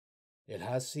It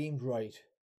has seemed right,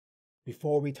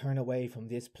 before we turn away from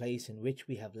this place in which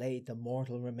we have laid the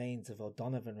mortal remains of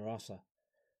O'Donovan Rossa,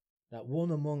 that one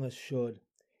among us should,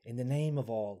 in the name of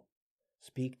all,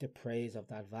 speak the praise of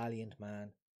that valiant man,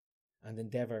 and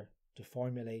endeavour to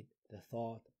formulate the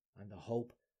thought and the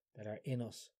hope that are in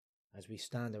us as we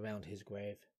stand around his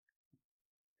grave.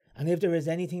 And if there is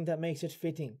anything that makes it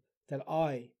fitting that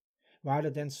I, rather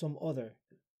than some other,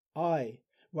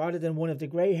 rather than one of the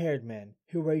grey-haired men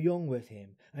who were young with him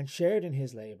and shared in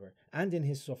his labour and in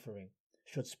his suffering,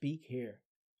 should speak here,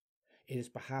 it is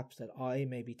perhaps that I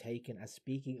may be taken as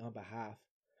speaking on behalf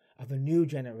of a new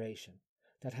generation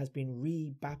that has been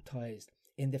re-baptized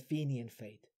in the Fenian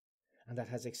faith and that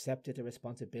has accepted the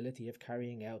responsibility of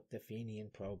carrying out the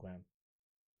Fenian programme.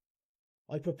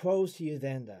 I propose to you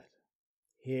then that,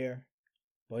 here,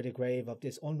 by the grave of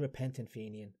this unrepentant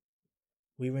Fenian,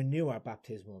 we renew our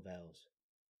baptismal vows,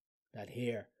 that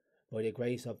here, by the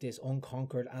grace of this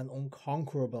unconquered and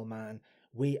unconquerable man,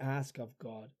 we ask of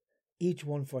God, each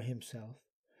one for himself,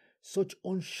 such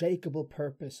unshakable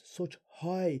purpose, such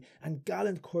high and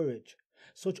gallant courage,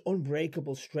 such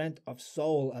unbreakable strength of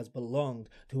soul as belonged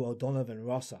to O'Donovan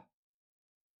Rossa.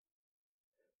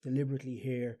 Deliberately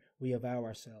here we avow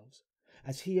ourselves,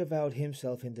 as he avowed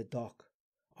himself in the dock,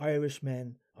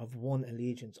 Irishmen of one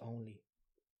allegiance only.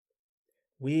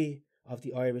 We of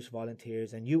the Irish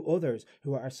Volunteers, and you others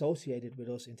who are associated with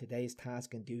us in today's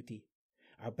task and duty,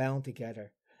 are bound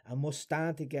together and must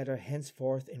stand together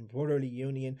henceforth in brotherly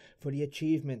union for the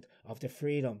achievement of the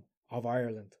freedom of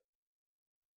Ireland.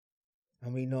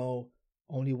 And we know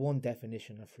only one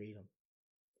definition of freedom.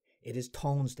 It is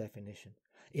Tone's definition.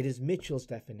 It is Mitchell's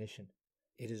definition.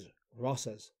 It is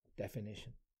Rossa's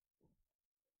definition.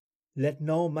 Let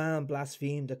no man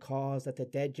blaspheme the cause that the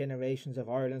dead generations of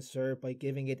Ireland served by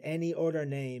giving it any other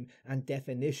name and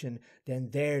definition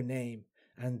than their name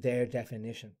and their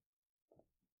definition.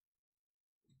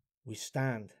 We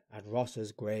stand at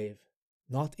Rossa's grave,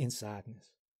 not in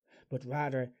sadness, but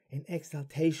rather in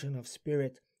exaltation of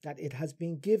spirit that it has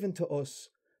been given to us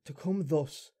to come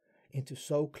thus into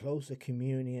so close a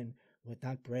communion with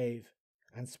that brave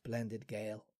and splendid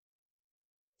Gael.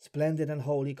 Splendid and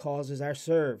holy causes are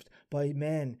served by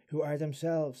men who are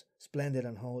themselves splendid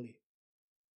and holy.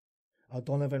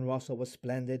 O'Donovan Rossa was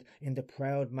splendid in the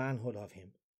proud manhood of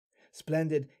him,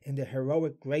 splendid in the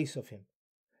heroic grace of him,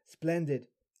 splendid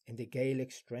in the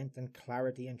Gaelic strength and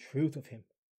clarity and truth of him.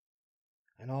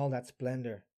 And all that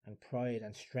splendour and pride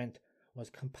and strength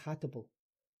was compatible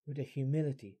with the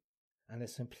humility and the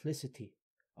simplicity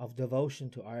of devotion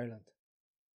to Ireland,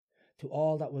 to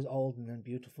all that was olden and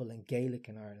beautiful and Gaelic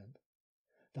in Ireland,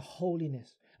 the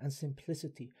holiness and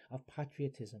simplicity of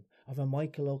patriotism of a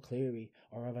Michael O'Clery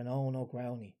or of an Owen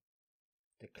O'Growney.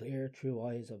 The clear, true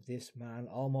eyes of this man,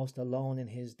 almost alone in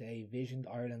his day, visioned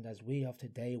Ireland as we of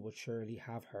today would surely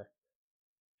have her.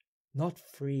 Not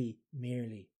free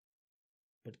merely,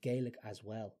 but Gaelic as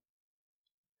well.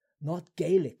 Not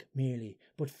Gaelic merely,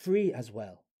 but free as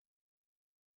well.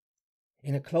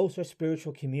 In a closer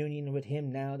spiritual communion with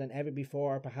him now than ever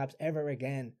before, or perhaps ever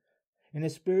again, in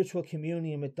a spiritual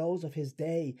communion with those of his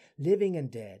day, living and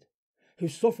dead, who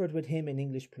suffered with him in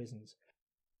English prisons,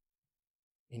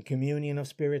 in communion of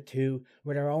spirit too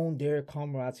with our own dear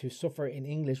comrades who suffer in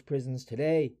English prisons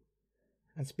today,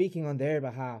 and speaking on their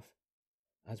behalf,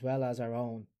 as well as our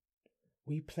own,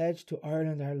 we pledge to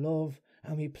Ireland our love,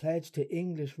 and we pledge to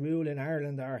English rule in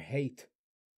Ireland our hate.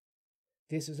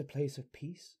 This is a place of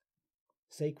peace,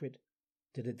 sacred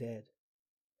to the dead,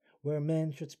 where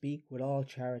men should speak with all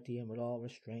charity and with all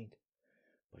restraint.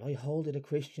 But I hold it a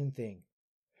Christian thing,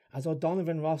 as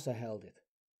O'Donovan Rossa held it,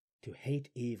 to hate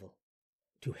evil,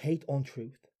 to hate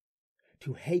untruth,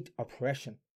 to hate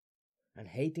oppression, and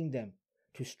hating them,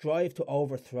 to strive to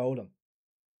overthrow them.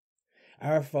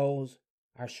 Our foes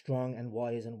are strong and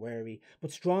wise and wary,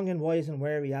 but strong and wise and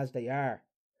wary as they are,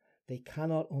 they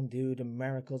cannot undo the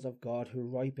miracles of God who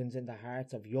ripens in the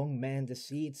hearts of young men the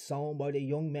seed sown by the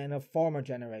young men of former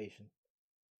generation.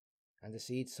 And the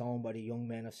seed sown by the young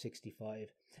men of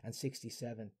 65 and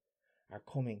 67 are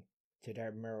coming to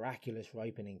their miraculous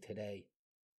ripening today.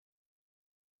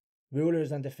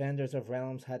 Rulers and defenders of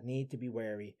realms had need to be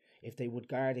wary if they would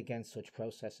guard against such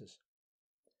processes.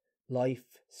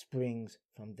 Life springs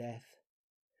from death,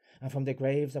 and from the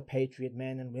graves of patriot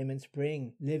men and women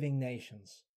spring living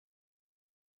nations.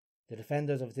 The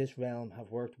defenders of this realm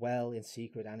have worked well in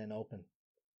secret and in open.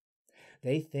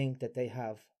 They think that they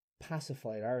have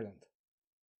pacified Ireland.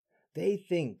 They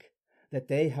think that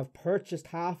they have purchased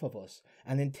half of us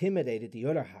and intimidated the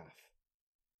other half.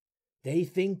 They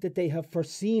think that they have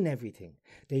foreseen everything.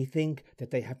 They think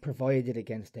that they have provided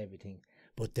against everything.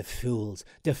 But the fools,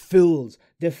 the fools,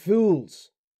 the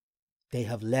fools! They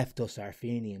have left us our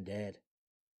Fenian dead.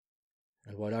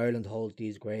 And while Ireland holds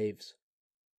these graves,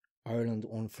 Ireland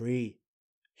unfree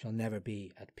shall never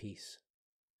be at peace.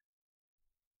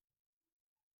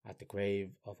 At the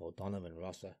grave of O'Donovan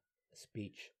Rossa, a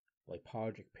speech by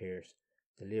Padraic Pearse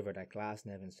delivered at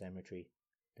Glasnevin Cemetery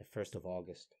the 1st of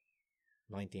August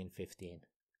 1915.